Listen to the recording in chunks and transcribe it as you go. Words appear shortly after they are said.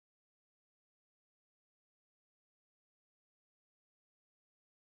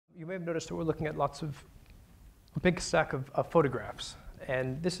You may have noticed that we're looking at a big stack of photographs.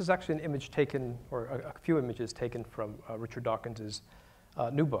 And this is actually an image taken, or a few images taken from Richard Dawkins'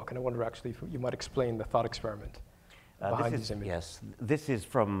 new book. And I wonder actually if you might explain the thought experiment behind these images. Yes, this is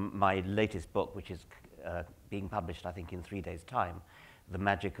from my latest book, which is being published, I think, in 3 days' time, The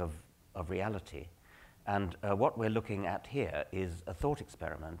Magic of Reality. And what we're looking at here is a thought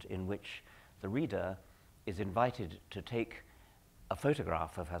experiment in which the reader is invited to take a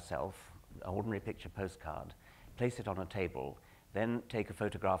photograph of herself, an ordinary picture postcard, place it on a table, then take a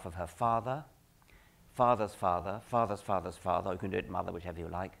photograph of her father, father's father, father's father's father, or you can do it mother, whichever you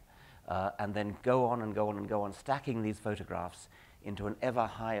like, and then go on and go on and go on, stacking these photographs into an ever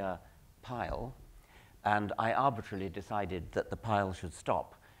higher pile. And I arbitrarily decided that the pile should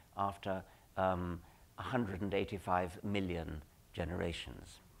stop after 185 million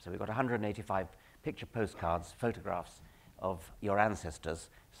generations. So we've got 185 picture postcards, photographs of your ancestors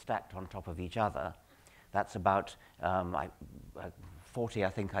stacked on top of each other. That's about 40, I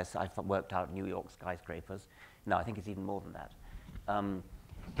think I worked out, New York skyscrapers. No, I think it's even more than that.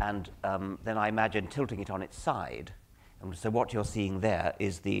 Then I imagine tilting it on its side. And so what you're seeing there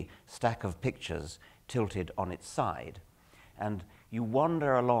is the stack of pictures tilted on its side. And you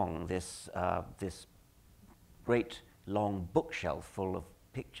wander along this great long bookshelf full of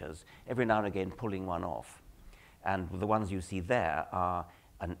pictures, every now and again pulling one off. And the ones you see there are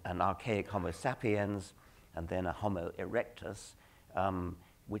an archaic Homo sapiens, and then a Homo erectus,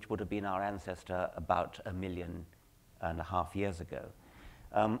 which would have been our ancestor about 1.5 million years ago.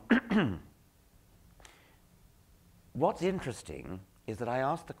 What's interesting is that I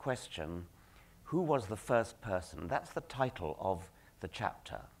asked the question, who was the first person? That's the title of the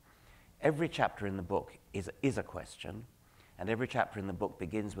chapter. Every chapter in the book is a question, and every chapter in the book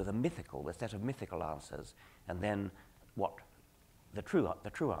begins with a set of mythical answers, and then the true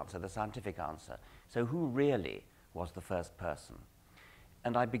answer, the scientific answer. So who really was the first person?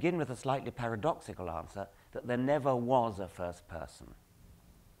 And I begin with a slightly paradoxical answer, that there never was a first person.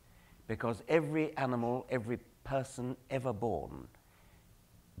 Because every animal, every person ever born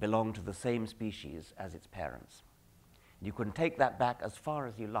belonged to the same species as its parents. You can take that back as far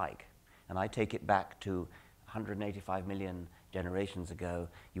as you like, and I take it back to 185 million generations ago.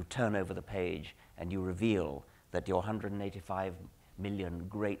 You turn over the page and you reveal that your 185 million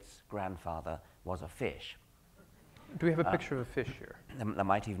great-grandfather was a fish. Do we have a picture of a fish here?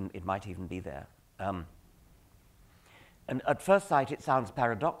 It might even be there. And at first sight, it sounds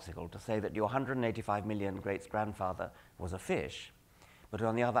paradoxical to say that your 185 million great-grandfather was a fish, but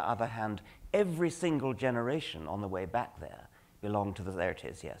on the other hand, every single generation on the way back there belonged to there it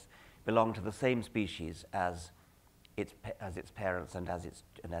is, yes, belonged to the same species as its parents and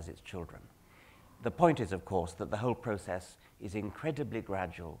as its children. The point is, of course, that the whole process is incredibly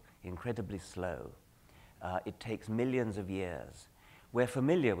gradual, incredibly slow. It takes millions of years. We're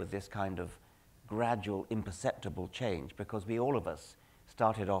familiar with this kind of gradual, imperceptible change because all of us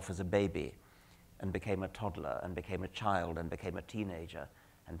started off as a baby and became a toddler and became a child and became a teenager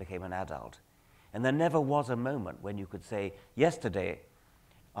and became an adult. And there never was a moment when you could say, yesterday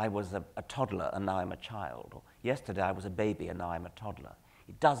I was a toddler and now I'm a child, or yesterday I was a baby and now I'm a toddler.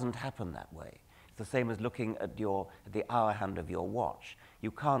 It doesn't happen that way. It's the same as looking at the hour hand of your watch. You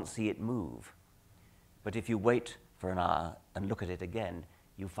can't see it move. But if you wait for an hour and look at it again,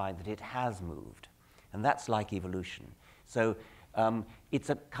 you find that it has moved. And that's like evolution. So it's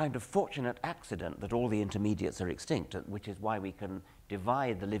a kind of fortunate accident that all the intermediates are extinct, which is why we can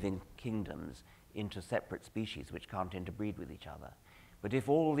divide the living kingdoms into separate species which can't interbreed with each other. But if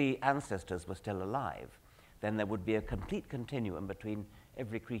all the ancestors were still alive, then there would be a complete continuum between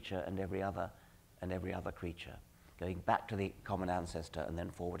every creature and every other creature, going back to the common ancestor and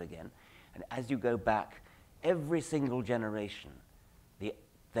then forward again. And as you go back, every single generation,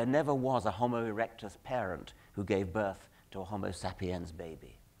 there never was a Homo erectus parent who gave birth to a Homo sapiens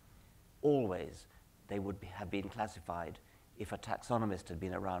baby. Always, they would have been classified, if a taxonomist had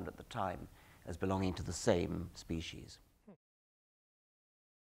been around at the time, as belonging to the same species.